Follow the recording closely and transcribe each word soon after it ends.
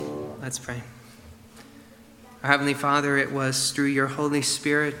Let's pray. Our Heavenly Father, it was through your Holy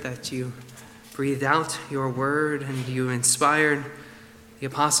Spirit that you breathed out your word and you inspired the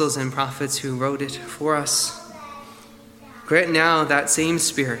apostles and prophets who wrote it for us. Grant now that same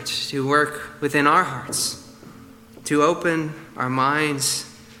Spirit to work within our hearts, to open our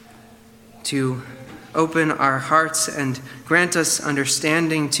minds, to open our hearts and grant us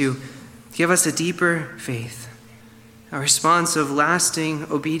understanding, to give us a deeper faith, a response of lasting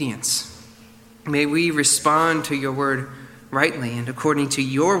obedience. May we respond to your word rightly and according to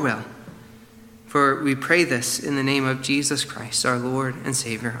your will. For we pray this in the name of Jesus Christ, our Lord and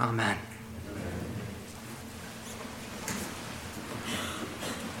Savior. Amen.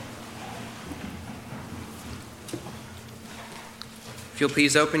 If you'll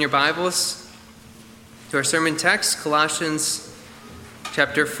please open your Bibles to our sermon text, Colossians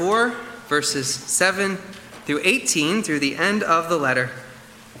chapter 4, verses 7 through 18, through the end of the letter.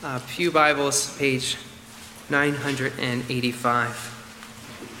 Pew Bibles, page 985.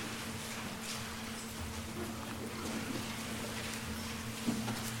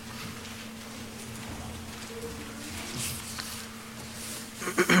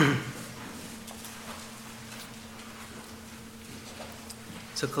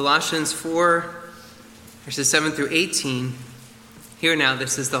 So Colossians 4, verses 7 through 18. Here now,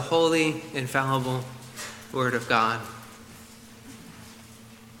 this is the holy, infallible Word of God.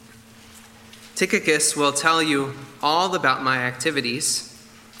 Tychicus will tell you all about my activities.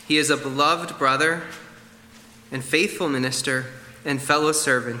 He is a beloved brother and faithful minister and fellow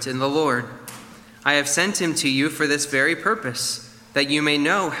servant in the Lord. I have sent him to you for this very purpose, that you may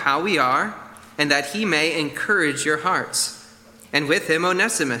know how we are and that he may encourage your hearts. And with him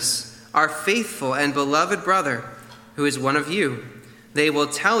Onesimus, our faithful and beloved brother, who is one of you. They will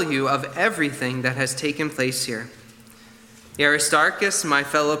tell you of everything that has taken place here. Aristarchus, my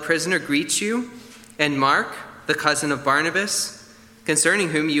fellow prisoner, greets you, and Mark, the cousin of Barnabas, concerning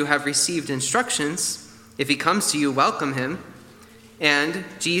whom you have received instructions. If he comes to you, welcome him. And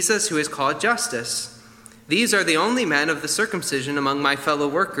Jesus, who is called Justus. These are the only men of the circumcision among my fellow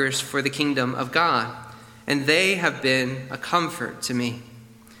workers for the kingdom of God, and they have been a comfort to me.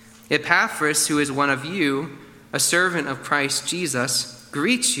 Epaphras, who is one of you, a servant of Christ Jesus,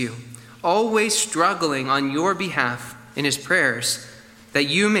 greets you, always struggling on your behalf in his prayers, that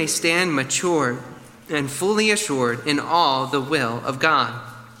you may stand mature and fully assured in all the will of God.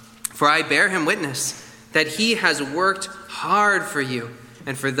 For I bear him witness that he has worked hard for you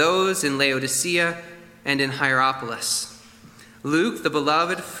and for those in Laodicea and in Hierapolis. Luke, the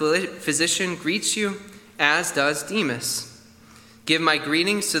beloved physician, greets you, as does Demas. Give my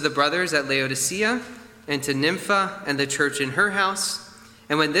greetings to the brothers at Laodicea and to Nympha and the church in her house.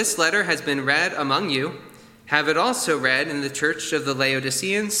 And when this letter has been read among you, have it also read in the church of the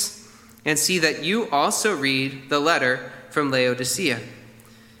Laodiceans, and see that you also read the letter from Laodicea.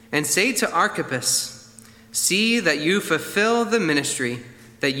 And say to Archippus, see that you fulfill the ministry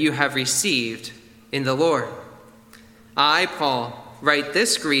that you have received in the Lord. I, Paul, write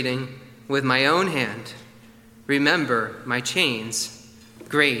this greeting with my own hand. Remember my chains.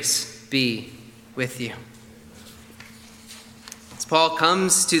 Grace be with you. As Paul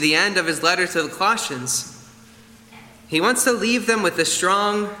comes to the end of his letter to the Colossians, he wants to leave them with a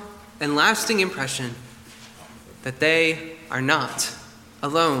strong and lasting impression that they are not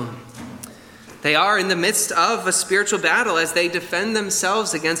alone. They are in the midst of a spiritual battle as they defend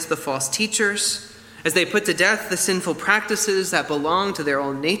themselves against the false teachers, as they put to death the sinful practices that belong to their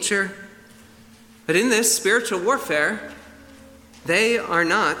own nature. But in this spiritual warfare, they are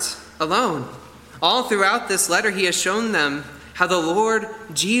not alone. All throughout this letter, he has shown them how the Lord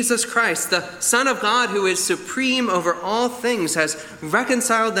Jesus Christ, the Son of God, who is supreme over all things, has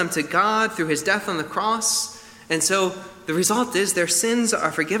reconciled them to God through his death on the cross. And so the result is their sins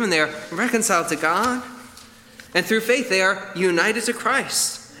are forgiven. They are reconciled to God. And through faith, they are united to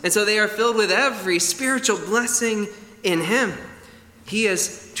Christ. And so they are filled with every spiritual blessing in him. He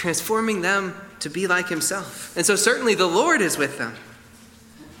is transforming them to be like himself. And so certainly the Lord is with them.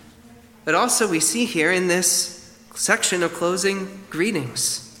 But also we see here in this section of closing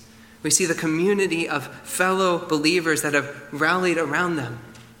greetings, we see the community of fellow believers that have rallied around them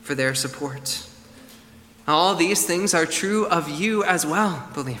for their support. All these things are true of you as well,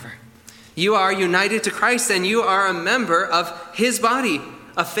 believer. You are united to Christ and you are a member of his body,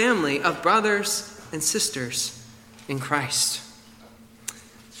 a family of brothers and sisters in Christ.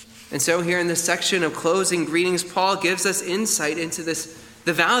 And so here in this section of closing greetings, Paul gives us insight into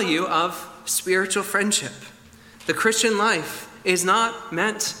the value of spiritual friendship. The Christian life is not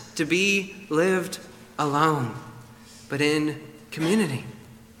meant to be lived alone, but in community.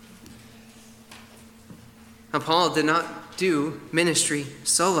 Now, Paul did not do ministry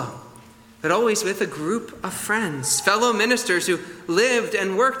solo, but always with a group of friends, fellow ministers who lived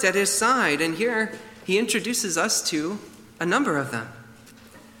and worked at his side. And here he introduces us to a number of them.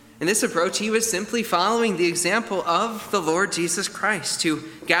 In this approach, he was simply following the example of the Lord Jesus Christ, who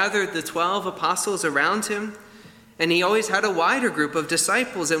gathered the 12 apostles around him, and he always had a wider group of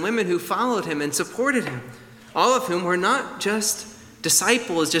disciples and women who followed him and supported him, all of whom were not just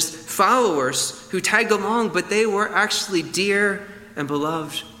disciples, just followers who tagged along, but they were actually dear and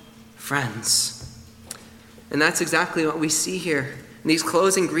beloved friends. And that's exactly what we see here in these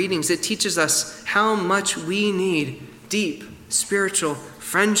closing greetings. It teaches us how much we need deep spiritual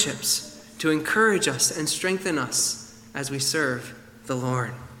friendships to encourage us and strengthen us as we serve the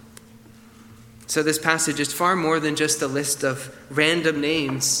Lord. So this passage is far more than just a list of random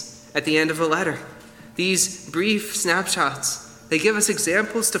names at the end of a letter. These brief snapshots, they give us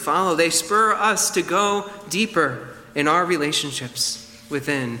examples to follow. They spur us to go deeper in our relationships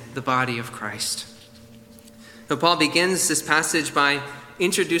within the body of Christ. Now, Paul begins this passage by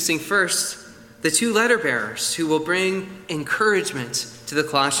introducing first the two letter bearers who will bring encouragement to the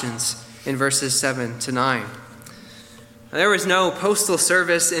Colossians in verses 7 to 9. There was no postal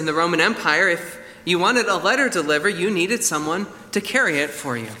service in the Roman Empire. If you wanted a letter delivered, you needed someone to carry it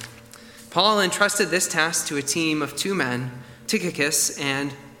for you. Paul entrusted this task to a team of two men, Tychicus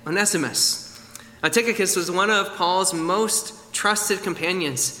and Onesimus. Now, Tychicus was one of Paul's most trusted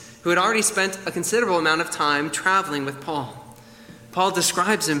companions who had already spent a considerable amount of time traveling with Paul. Paul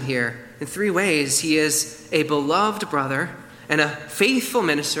describes him here in three ways. He is a beloved brother and a faithful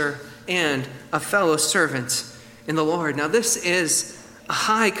minister and a fellow servant in the Lord. Now, this is a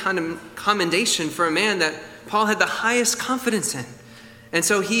high commendation for a man that Paul had the highest confidence in. And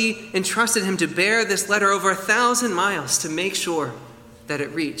so he entrusted him to bear this letter over 1,000 miles to make sure that it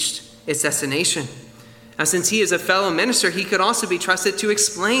reached its destination. Now, since he is a fellow minister, he could also be trusted to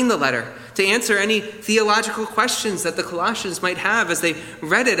explain the letter, to answer any theological questions that the Colossians might have as they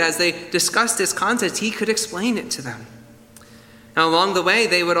read it, as they discussed its contents. He could explain it to them. Now, along the way,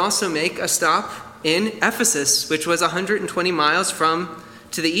 they would also make a stop in Ephesus, which was 120 miles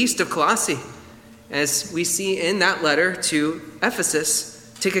to the east of Colossae. As we see in that letter to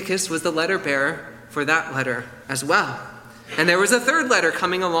Ephesus, Tychicus was the letter bearer for that letter as well. And there was a third letter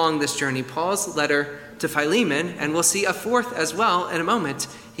coming along this journey, Paul's letter to Philemon, and we'll see a fourth as well in a moment.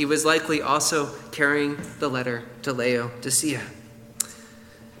 He was likely also carrying the letter to Laodicea.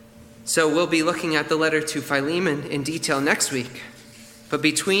 So we'll be looking at the letter to Philemon in detail next week. But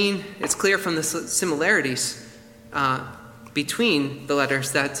it's clear from the similarities between the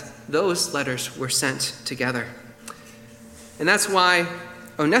letters that those letters were sent together. And that's why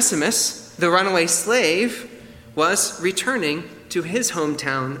Onesimus, the runaway slave, was returning to his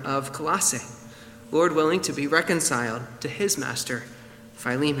hometown of Colossae, Lord willing to be reconciled to his master,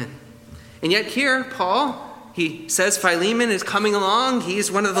 Philemon. And yet here, Paul, he says Philemon is coming along. He's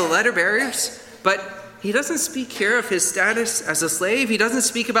one of the letter bearers, but he doesn't speak here of his status as a slave. He doesn't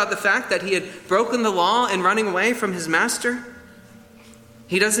speak about the fact that he had broken the law and running away from his master.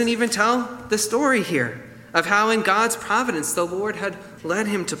 He doesn't even tell the story here of how in God's providence the Lord had led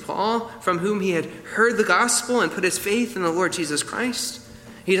him to Paul, from whom he had heard the gospel and put his faith in the Lord Jesus Christ.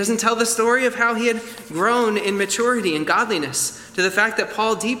 He doesn't tell the story of how he had grown in maturity and godliness to the fact that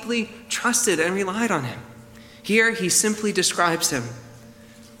Paul deeply trusted and relied on him. Here he simply describes him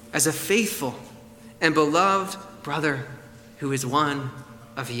as a faithful and beloved brother who is one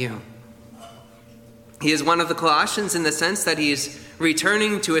of you. He is one of the Colossians in the sense that he is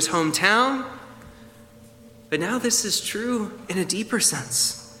returning to his hometown. But now this is true in a deeper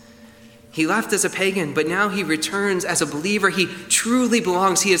sense. He left as a pagan, but now he returns as a believer. He truly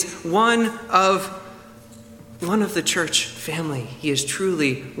belongs. He is one of the church family. He is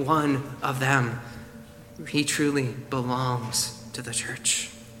truly one of them. He truly belongs to the church.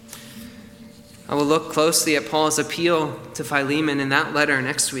 I will look closely at Paul's appeal to Philemon in that letter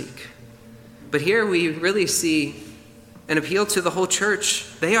next week. But here we really see an appeal to the whole church.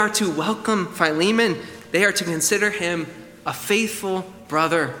 They are to welcome Philemon. They are to consider him a faithful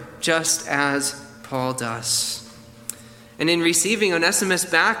brother, just as Paul does. And in receiving Onesimus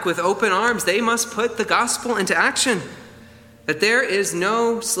back with open arms, they must put the gospel into action. That there is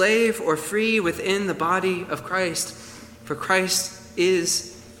no slave or free within the body of Christ. For Christ is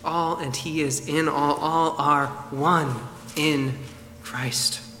all and he is in all. All are one in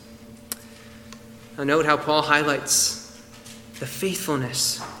Christ. Now note how Paul highlights the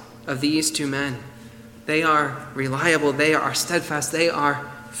faithfulness of these two men. They are reliable, they are steadfast, they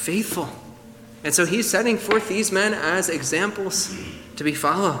are faithful. And so he's setting forth these men as examples to be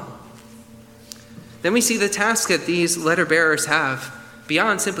followed. Then we see the task that these letter bearers have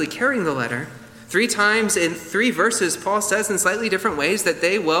beyond simply carrying the letter. 3 times in 3 verses, Paul says in slightly different ways that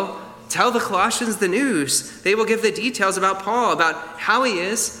they will tell the Colossians the news. They will give the details about Paul, about how he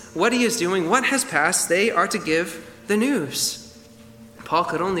is, what he is doing, what has passed. They are to give the news. Paul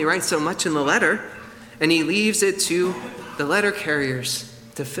could only write so much in the letter, and he leaves it to the letter carriers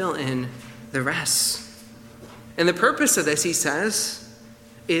to fill in the rest. And the purpose of this, he says,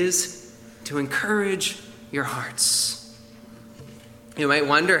 is to encourage your hearts. You might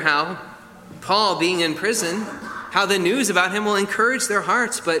wonder how Paul, being in prison, how the news about him will encourage their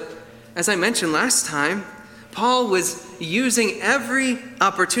hearts. But as I mentioned last time, Paul was using every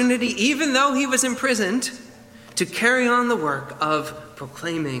opportunity, even though he was imprisoned, to carry on the work of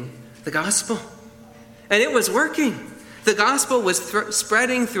proclaiming the gospel. And it was working. The gospel was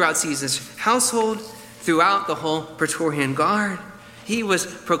spreading throughout Caesar's household, throughout the whole Praetorian Guard. He was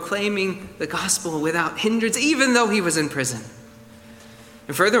proclaiming the gospel without hindrance, even though he was in prison.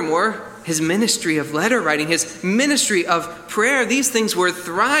 And furthermore, his ministry of letter writing, his ministry of prayer, these things were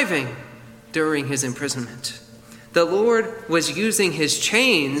thriving during his imprisonment. The Lord was using his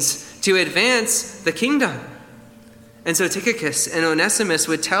chains to advance the kingdom. And so Tychicus and Onesimus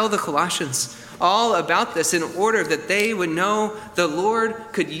would tell the Colossians all about this in order that they would know the Lord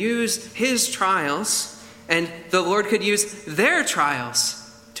could use his trials and the Lord could use their trials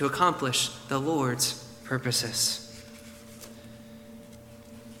to accomplish the Lord's purposes.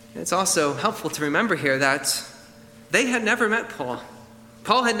 It's also helpful to remember here that they had never met Paul.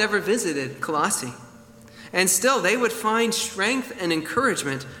 Paul had never visited Colossae. And still they would find strength and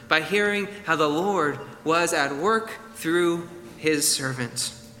encouragement by hearing how the Lord was at work through his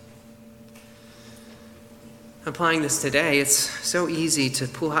servant. Applying this today, it's so easy to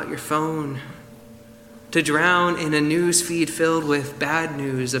pull out your phone, to drown in a news feed filled with bad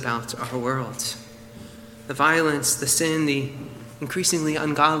news about our world. The violence, the sin, the increasingly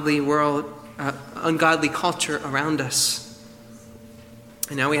ungodly culture around us.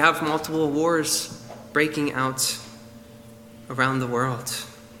 And now we have multiple wars breaking out around the world.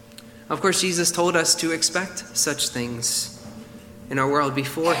 Of course, Jesus told us to expect such things in our world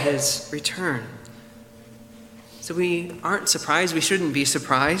before his return. So we aren't surprised. We shouldn't be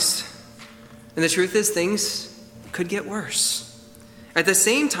surprised. And the truth is, things could get worse. At the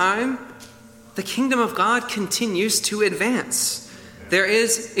same time, the kingdom of God continues to advance. There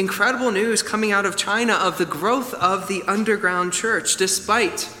is incredible news coming out of China of the growth of the underground church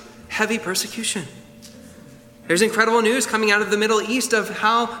despite heavy persecution. There's incredible news coming out of the Middle East of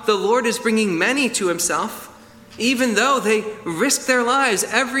how the Lord is bringing many to himself, even though they risk their lives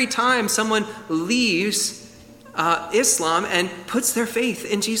every time someone leaves Islam and puts their faith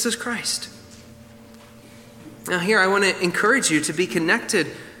in Jesus Christ. Now here I want to encourage you to be connected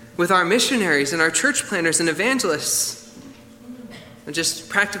with our missionaries and our church planners and evangelists. And just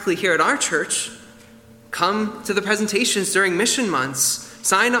practically here at our church, come to the presentations during mission months.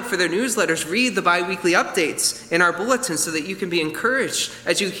 Sign up for their newsletters. Read the bi-weekly updates in our bulletins so that you can be encouraged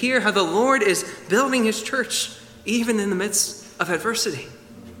as you hear how the Lord is building his church even in the midst of adversity.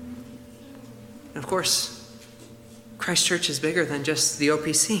 And of course, Christ Church is bigger than just the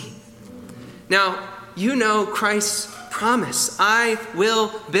OPC. Now, you know Christ's promise. I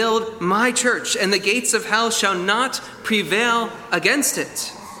will build my church, and the gates of hell shall not prevail against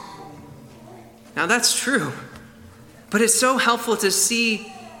it. Now, that's true. But it's so helpful to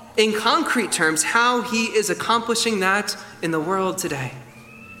see in concrete terms how he is accomplishing that in the world today.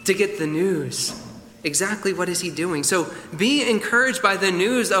 To get the news. Exactly what is he doing? So be encouraged by the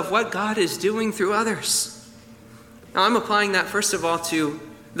news of what God is doing through others. Now I'm applying that first of all to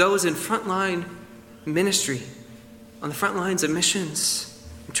those in frontline ministry, on the front lines of missions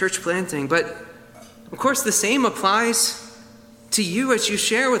and church planting. But of course the same applies to you as you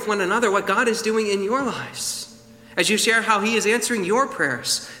share with one another what God is doing in your lives. As you share how he is answering your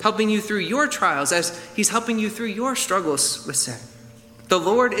prayers, helping you through your trials, as he's helping you through your struggles with sin. The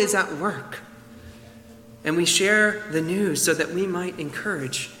Lord is at work. And we share the news so that we might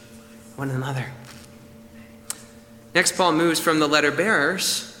encourage one another. Next, Paul moves from the letter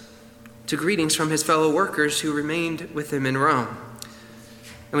bearers to greetings from his fellow workers who remained with him in Rome.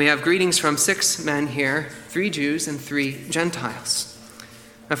 And we have greetings from 6 men here, 3 Jews and 3 Gentiles.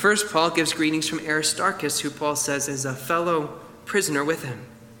 Now first, Paul gives greetings from Aristarchus, who Paul says is a fellow prisoner with him.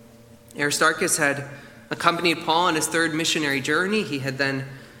 Aristarchus had accompanied Paul on his 3rd missionary journey. He had then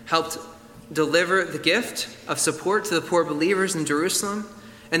helped deliver the gift of support to the poor believers in Jerusalem.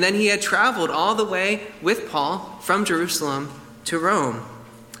 And then he had traveled all the way with Paul from Jerusalem to Rome.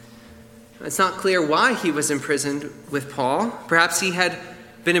 It's not clear why he was imprisoned with Paul. Perhaps he had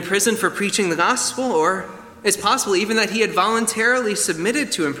been imprisoned for preaching the gospel, or it's possible even that he had voluntarily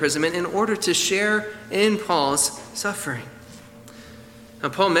submitted to imprisonment in order to share in Paul's suffering. Now,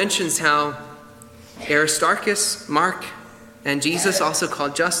 Paul mentions how Aristarchus, Mark, and Jesus, also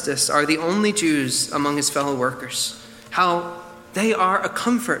called Justus, are the only Jews among his fellow workers, how they are a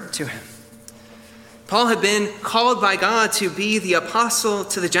comfort to him. Paul had been called by God to be the apostle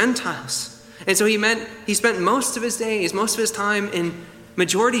to the Gentiles. And so he spent most of his days, most of his time in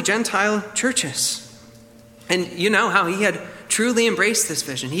majority Gentile churches. And you know how he had truly embraced this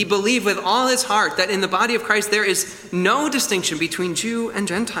vision. He believed with all his heart that in the body of Christ there is no distinction between Jew and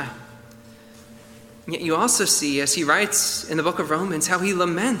Gentile. Yet you also see, as he writes in the book of Romans, how he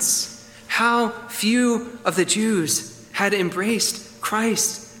laments how few of the Jews had embraced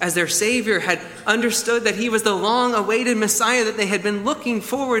Christ as their Savior, had understood that he was the long-awaited Messiah that they had been looking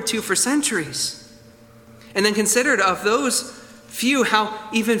forward to for centuries. And then considered of those few, how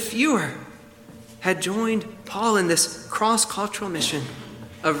even fewer had joined Paul in this cross-cultural mission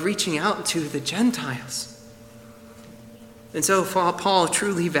of reaching out to the Gentiles. And so Paul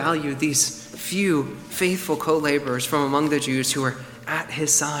truly valued these few faithful co-laborers from among the Jews who were at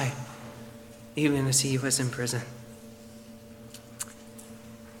his side, even as he was in prison.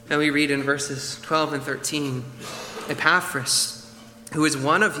 Now we read in verses 12 and 13, Epaphras, who is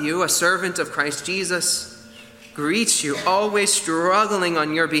one of you, a servant of Christ Jesus, greets you, always struggling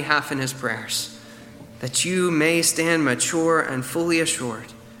on your behalf in his prayers, that you may stand mature and fully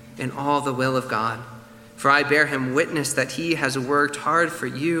assured in all the will of God. For I bear him witness that he has worked hard for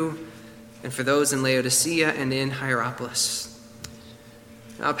you and for those in Laodicea and in Hierapolis.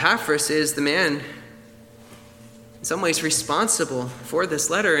 Now Epaphras is the man in some ways responsible for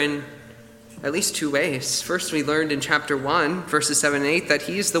this letter in at least two ways. First, we learned in chapter 1, verses 7 and 8, that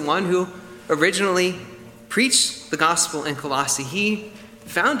he's the one who originally preached the gospel in Colossae. He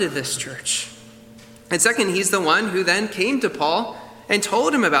founded this church. And second, he's the one who then came to Paul and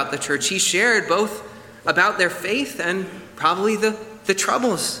told him about the church. He shared both about their faith and probably the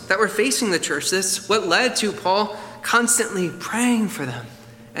troubles that were facing the church. This is what led to Paul constantly praying for them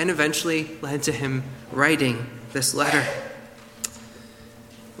and eventually led to him writing this letter.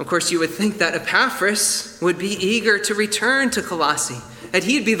 Of course, you would think that Epaphras would be eager to return to Colossae, that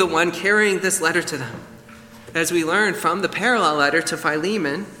he'd be the one carrying this letter to them. As we learn from the parallel letter to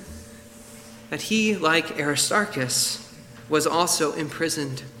Philemon, that he, like Aristarchus, was also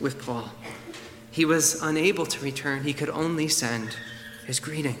imprisoned with Paul. He was unable to return. He could only send his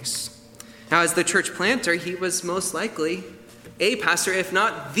greetings. Now, as the church planter, he was most likely a pastor, if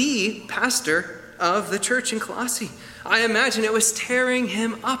not the pastor, of the church in Colossae. I imagine it was tearing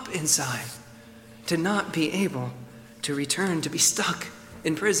him up inside to not be able to return, to be stuck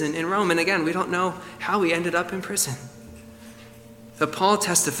in prison in Rome. And again, we don't know how he ended up in prison. But Paul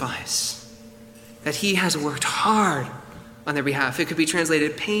testifies that he has worked hard on their behalf. It could be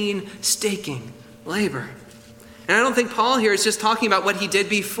translated painstaking labor. And I don't think Paul here is just talking about what he did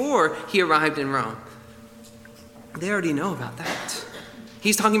before he arrived in Rome. They already know about that.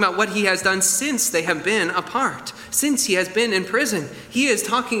 He's talking about what he has done since they have been apart, since he has been in prison. He is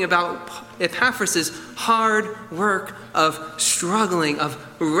talking about Epaphras' hard work of struggling, of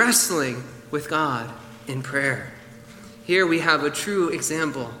wrestling with God in prayer. Here we have a true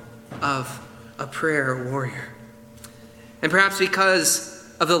example of a prayer warrior. And perhaps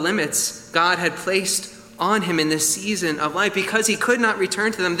because of the limits God had placed on him in this season of life, because he could not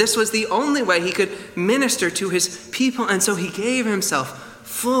return to them, this was the only way he could minister to his people. And so he gave himself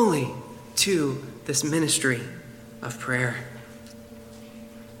fully to this ministry of prayer.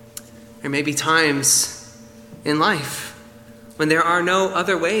 There may be times in life when there are no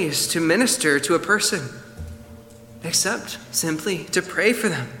other ways to minister to a person except simply to pray for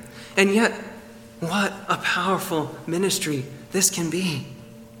them. And yet, what a powerful ministry this can be.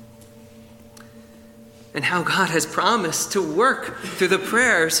 And how God has promised to work through the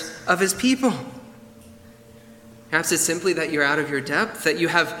prayers of his people. Perhaps it's simply that you're out of your depth, that you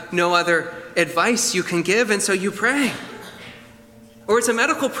have no other advice you can give, and so you pray. Or it's a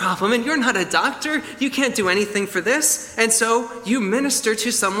medical problem, and you're not a doctor, you can't do anything for this, and so you minister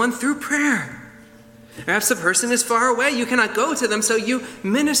to someone through prayer. Perhaps the person is far away, you cannot go to them, so you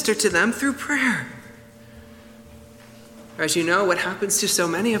minister to them through prayer. Or as you know, what happens to so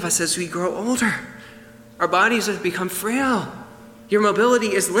many of us as we grow older, our bodies have become frail. Your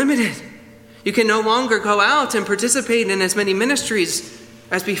mobility is limited. You can no longer go out and participate in as many ministries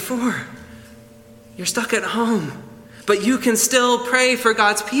as before. You're stuck at home, but you can still pray for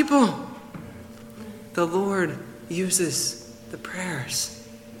God's people. The Lord uses the prayers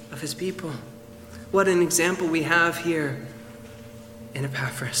of his people. What an example we have here in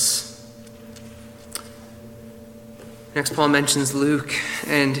Epaphras. Next, Paul mentions Luke,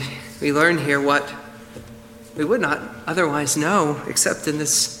 and we learn here what we would not otherwise know except in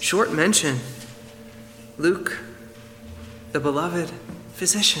this short mention. Luke, the beloved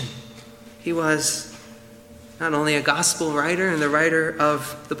physician. He was not only a gospel writer and the writer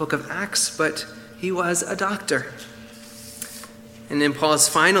of the book of Acts, but he was a doctor. And in Paul's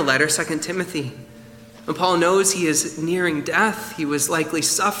final letter, 2 Timothy, when Paul knows he is nearing death, he was likely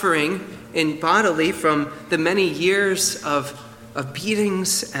suffering in bodily from the many years of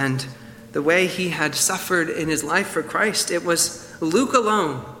beatings and the way he had suffered in his life for Christ, it was Luke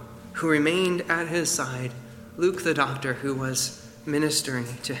alone who remained at his side, Luke the doctor who was ministering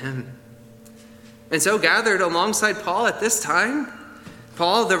to him. And so gathered alongside Paul at this time,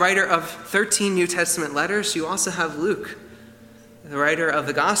 Paul, the writer of 13 New Testament letters, you also have Luke, the writer of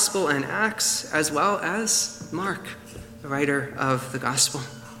the Gospel and Acts, as well as Mark, the writer of the Gospel.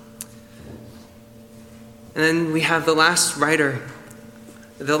 And then we have the last writer,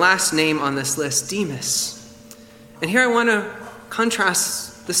 the last name on this list, Demas. And here I want to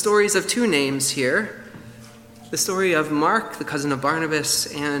contrast the stories of two names here, the story of Mark, the cousin of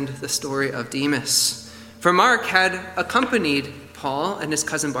Barnabas, and the story of Demas. For Mark had accompanied Paul and his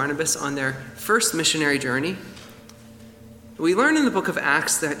cousin Barnabas on their first missionary journey. We learn in the book of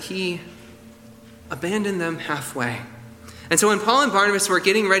Acts that he abandoned them halfway. And so when Paul and Barnabas were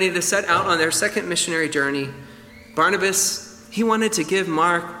getting ready to set out on their second missionary journey, Barnabas, he wanted to give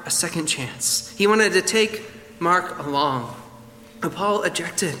Mark a second chance. He wanted to take Mark along. But Paul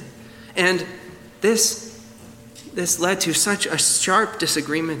objected. And this led to such a sharp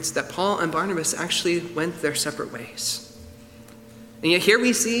disagreement that Paul and Barnabas actually went their separate ways. And yet here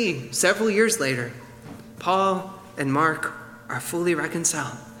we see, several years later, Paul and Mark are fully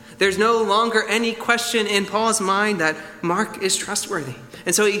reconciled. There's no longer any question in Paul's mind that Mark is trustworthy.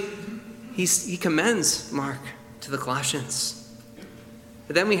 And so he commends Mark to the Colossians.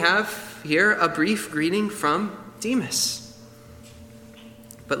 But then we have here a brief greeting from Demas.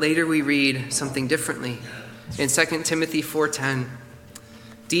 But later we read something differently. In 2 Timothy 4:10,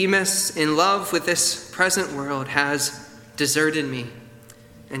 Demas, in love with this present world, has deserted me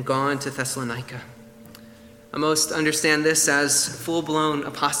and gone to Thessalonica. I most understand this as full-blown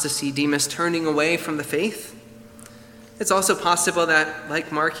apostasy, Demas turning away from the faith. It's also possible that,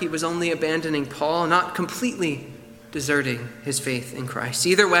 like Mark, he was only abandoning Paul, not completely deserting his faith in Christ.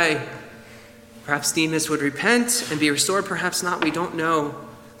 Either way, perhaps Demas would repent and be restored, perhaps not. We don't know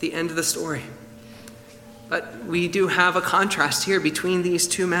the end of the story. But we do have a contrast here between these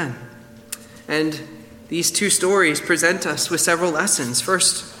two men. And these two stories present us with several lessons.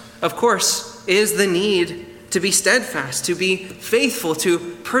 First, of course, is the need to be steadfast, to be faithful, to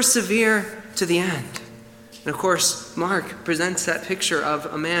persevere to the end. And of course, Mark presents that picture of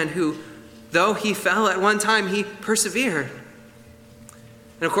a man who, though he fell at one time, he persevered.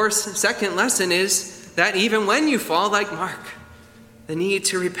 And of course, the second lesson is that even when you fall like Mark, the need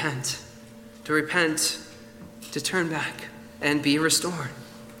to repent, to turn back and be restored.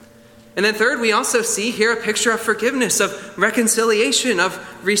 And then third, we also see here a picture of forgiveness, of reconciliation, of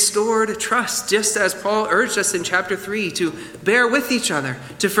restored trust, just as Paul urged us in chapter 3 to bear with each other,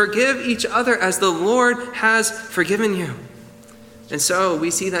 to forgive each other as the Lord has forgiven you. And so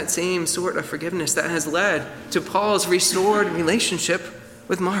we see that same sort of forgiveness that has led to Paul's restored relationship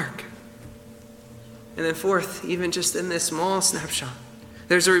with Mark. And then fourth, even just in this small snapshot,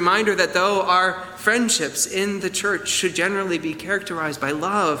 there's a reminder that though our friendships in the church should generally be characterized by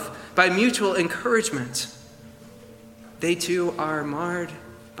love, by mutual encouragement, they too are marred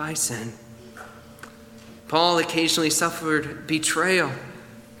by sin. Paul occasionally suffered betrayal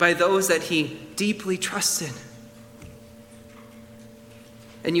by those that he deeply trusted.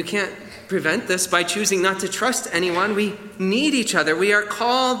 And you can't prevent this by choosing not to trust anyone. We need each other. We are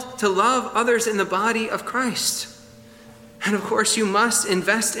called to love others in the body of Christ. And of course, you must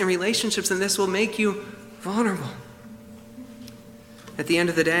invest in relationships, and this will make you vulnerable. At the end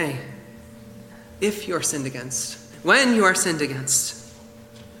of the day, if you are sinned against, when you are sinned against,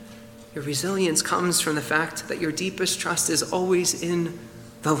 your resilience comes from the fact that your deepest trust is always in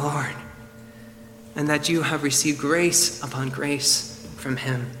the Lord, and that you have received grace upon grace from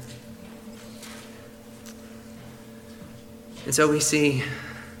Him. And so we see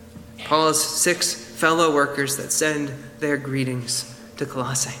Paul's 6 fellow workers that send their greetings to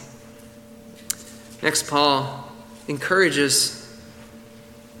Colossae. Next, Paul encourages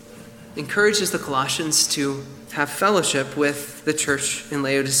the Colossians to have fellowship with the church in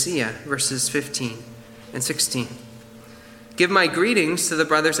Laodicea, verses 15 and 16. Give my greetings to the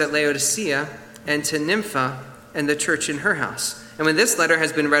brothers at Laodicea and to Nympha and the church in her house. And when this letter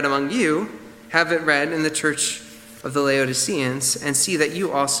has been read among you, have it read in the church of the Laodiceans, and see that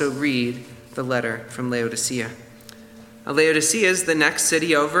you also read the letter from Laodicea. Now, Laodicea is the next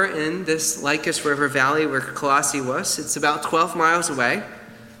city over in this Lycus River Valley where Colossae was. It's about 12 miles away,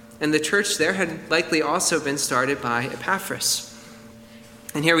 and the church there had likely also been started by Epaphras.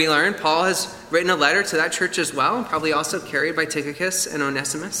 And here we learn Paul has written a letter to that church as well, probably also carried by Tychicus and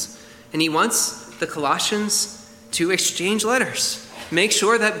Onesimus, and he wants the Colossians to exchange letters. Make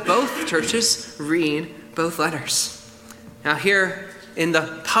sure that both churches read both letters. Now here in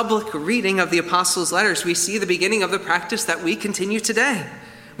the public reading of the apostles' letters, we see the beginning of the practice that we continue today.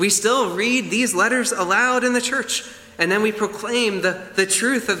 We still read these letters aloud in the church, and then we proclaim the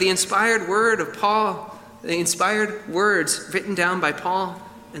truth of the inspired word of Paul, the inspired words written down by Paul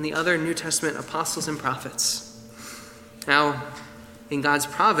and the other New Testament apostles and prophets. Now, in God's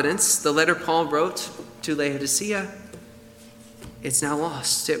providence, the letter Paul wrote to Laodicea, it's now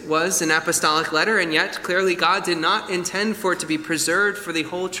lost. It was an apostolic letter, and yet clearly God did not intend for it to be preserved for the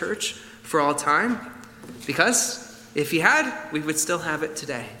whole church for all time, because if he had, we would still have it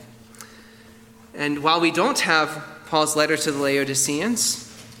today. And while we don't have Paul's letter to the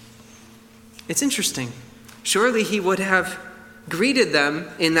Laodiceans, it's interesting. Surely he would have greeted them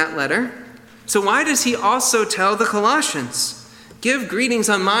in that letter. So why does he also tell the Colossians, give greetings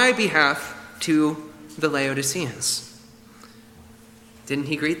on my behalf to the Laodiceans? Didn't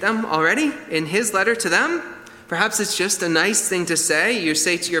he greet them already in his letter to them? Perhaps it's just a nice thing to say. You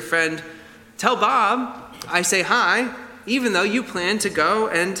say to your friend, tell Bob I say hi, even though you plan to go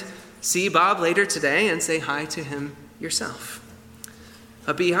and see Bob later today and say hi to him yourself.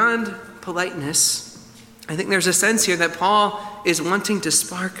 Beyond politeness, I think there's a sense here that Paul is wanting to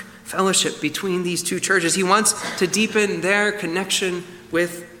spark fellowship between these two churches. He wants to deepen their connection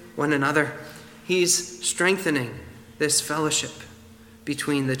with one another. He's strengthening this fellowship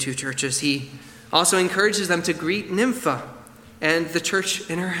between the two churches. He also encourages them to greet Nympha and the church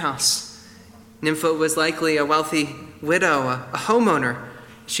in her house. Nympha was likely a wealthy widow, a homeowner.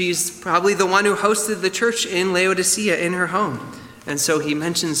 She's probably the one who hosted the church in Laodicea in her home. And so he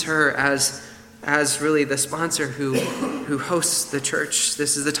mentions her as really the sponsor who hosts the church.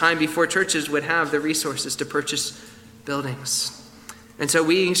 This is the time before churches would have the resources to purchase buildings. And so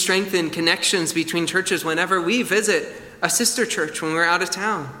we strengthen connections between churches whenever we visit a sister church when we're out of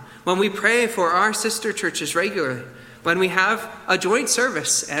town, when we pray for our sister churches regularly, when we have a joint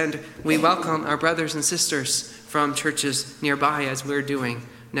service and we welcome our brothers and sisters from churches nearby as we're doing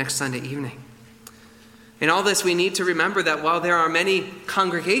next Sunday evening. In all this, we need to remember that while there are many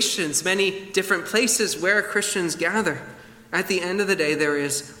congregations, many different places where Christians gather, at the end of the day, there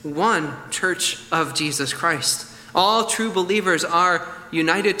is one church of Jesus Christ. All true believers are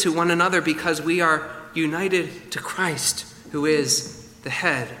united to one another because we are united to Christ, who is the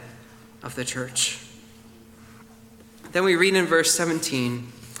head of the church. Then we read in verse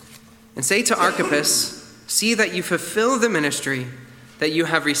 17, and say to Archippus, see that you fulfill the ministry that you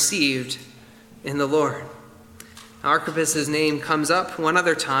have received in the Lord. Archippus' name comes up one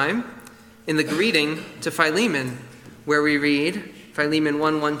other time in the greeting to Philemon, where we read, Philemon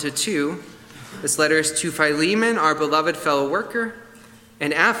 1:1-2, this letter is to Philemon, our beloved fellow worker,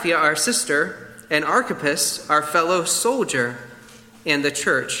 and Apphia, our sister, and Archippus, our fellow soldier, and the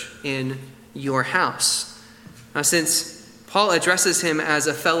church in your house. Now, since Paul addresses him as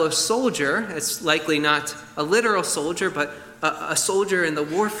a fellow soldier, it's likely not a literal soldier, but a soldier in the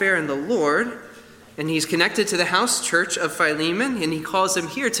warfare in the Lord, and he's connected to the house church of Philemon, and he calls him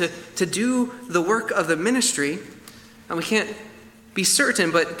here to do the work of the ministry. And we can't be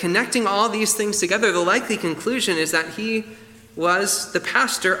certain, but connecting all these things together, the likely conclusion is that he was the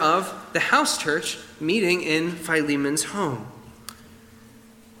pastor of the house church meeting in Philemon's home.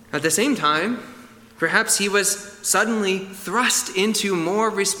 At the same time, perhaps he was suddenly thrust into more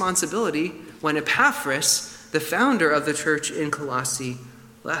responsibility when Epaphras, the founder of the church in Colossae,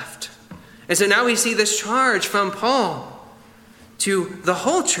 left. And so now we see this charge from Paul to the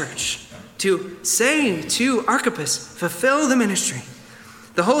whole church to say to Archippus, fulfill the ministry.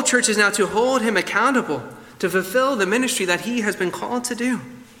 The whole church is now to hold him accountable to fulfill the ministry that he has been called to do.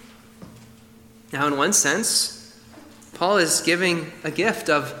 Now, in one sense, Paul is giving a gift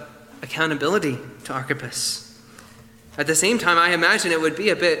of accountability to Archippus. At the same time, I imagine it would be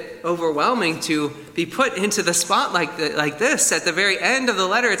a bit overwhelming to be put into the spotlight like this. At the very end of the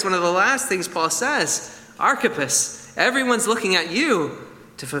letter, it's one of the last things Paul says. Archippus, everyone's looking at you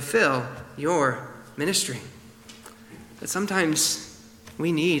to fulfill your ministry. But sometimes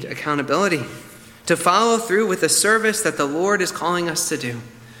we need accountability to follow through with the service that the Lord is calling us to do.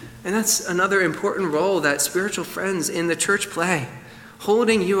 And that's another important role that spiritual friends in the church play,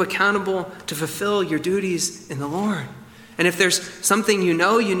 holding you accountable to fulfill your duties in the Lord. And if there's something you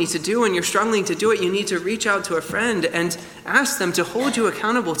know you need to do and you're struggling to do it, you need to reach out to a friend and ask them to hold you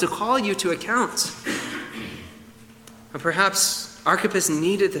accountable, to call you to account. Or perhaps Archippus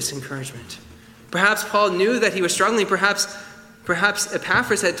needed this encouragement. Perhaps Paul knew that he was struggling. Perhaps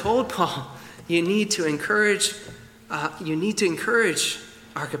Epaphras had told Paul, you need to encourage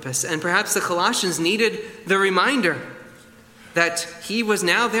Archippus. And perhaps the Colossians needed the reminder that he was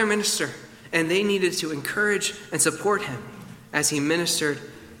now their minister, and they needed to encourage and support him as he ministered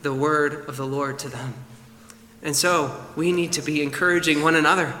the word of the Lord to them. And so we need to be encouraging one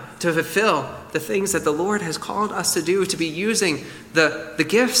another to fulfill the things that the Lord has called us to do, to be using the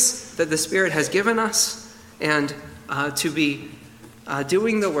gifts that the Spirit has given us, and to be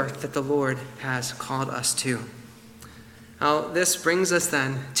doing the work that the Lord has called us to. Now, this brings us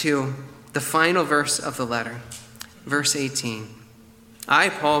then to the final verse of the letter, verse 18. I,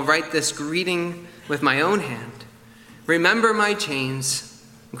 Paul, write this greeting with my own hand. Remember my chains,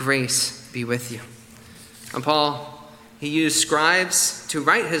 grace be with you. And Paul, he used scribes to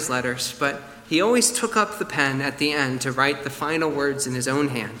write his letters, but he always took up the pen at the end to write the final words in his own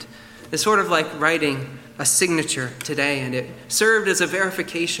hand. It's sort of like writing a signature today, and it served as a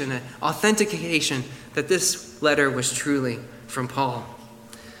verification, an authentication that this letter was truly from Paul.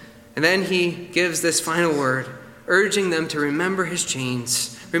 And then he gives this final word, urging them to remember his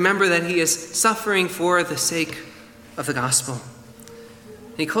chains, remember that he is suffering for the sake of the gospel.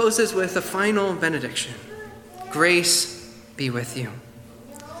 He closes with a final benediction. Grace be with you.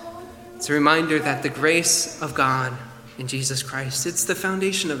 It's a reminder that the grace of God in Jesus Christ, it's the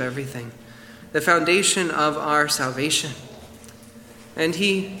foundation of everything, the foundation of our salvation. And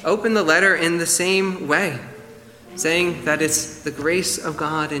he opened the letter in the same way, saying that it's the grace of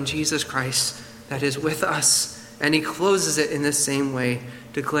God in Jesus Christ that is with us. And he closes it in the same way,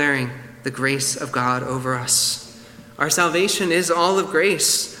 declaring the grace of God over us. Our salvation is all of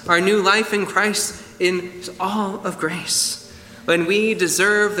grace. Our new life in Christ is all of grace. When we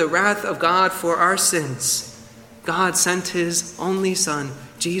deserve the wrath of God for our sins, God sent his only Son,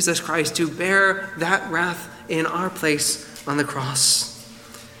 Jesus Christ, to bear that wrath in our place on the cross.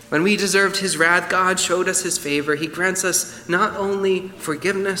 When we deserved his wrath, God showed us his favor. He grants us not only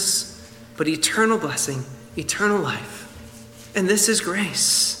forgiveness, but eternal blessing, eternal life. And this is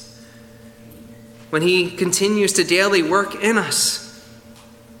grace. When he continues to daily work in us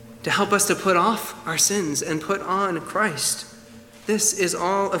to help us to put off our sins and put on Christ, this is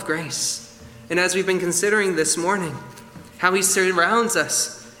all of grace. And as we've been considering this morning, how he surrounds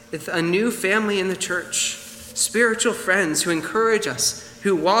us with a new family in the church, spiritual friends who encourage us,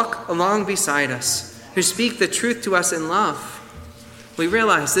 who walk along beside us, who speak the truth to us in love, we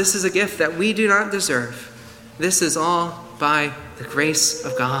realize this is a gift that we do not deserve. This is all by the grace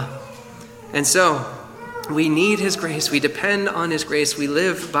of God. And so we need his grace. We depend on his grace. We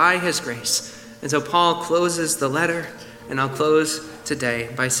live by his grace. And so Paul closes the letter, and I'll close today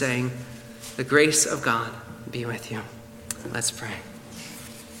by saying, the grace of God be with you. Let's pray.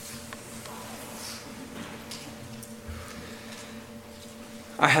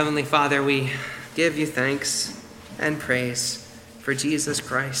 Our Heavenly Father, we give you thanks and praise for Jesus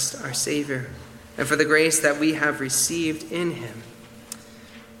Christ, our Savior, and for the grace that we have received in him.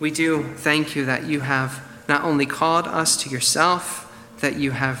 We do thank you that you have not only called us to yourself, that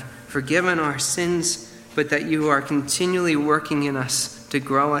you have forgiven our sins, but that you are continually working in us to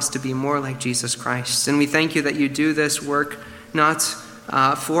grow us to be more like Jesus Christ. And we thank you that you do this work not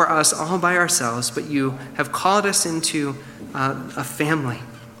for us all by ourselves, but you have called us into a family,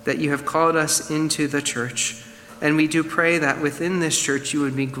 that you have called us into the church. And we do pray that within this church you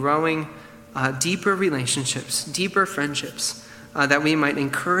would be growing deeper relationships, deeper friendships, that we might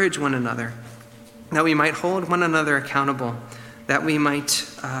encourage one another, that we might hold one another accountable, that we might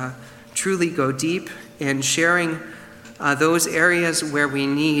truly go deep in sharing those areas where we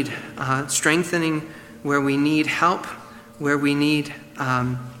need strengthening, where we need help, where we need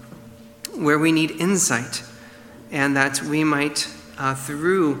insight, and that we might,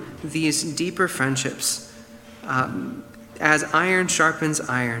 through these deeper friendships, as iron sharpens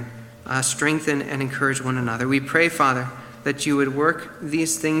iron, strengthen and encourage one another. We pray, Father, that you would work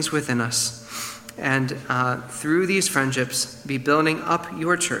these things within us, and through these friendships be building up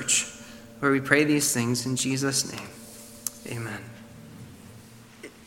your church, where we pray these things in Jesus' name. Amen.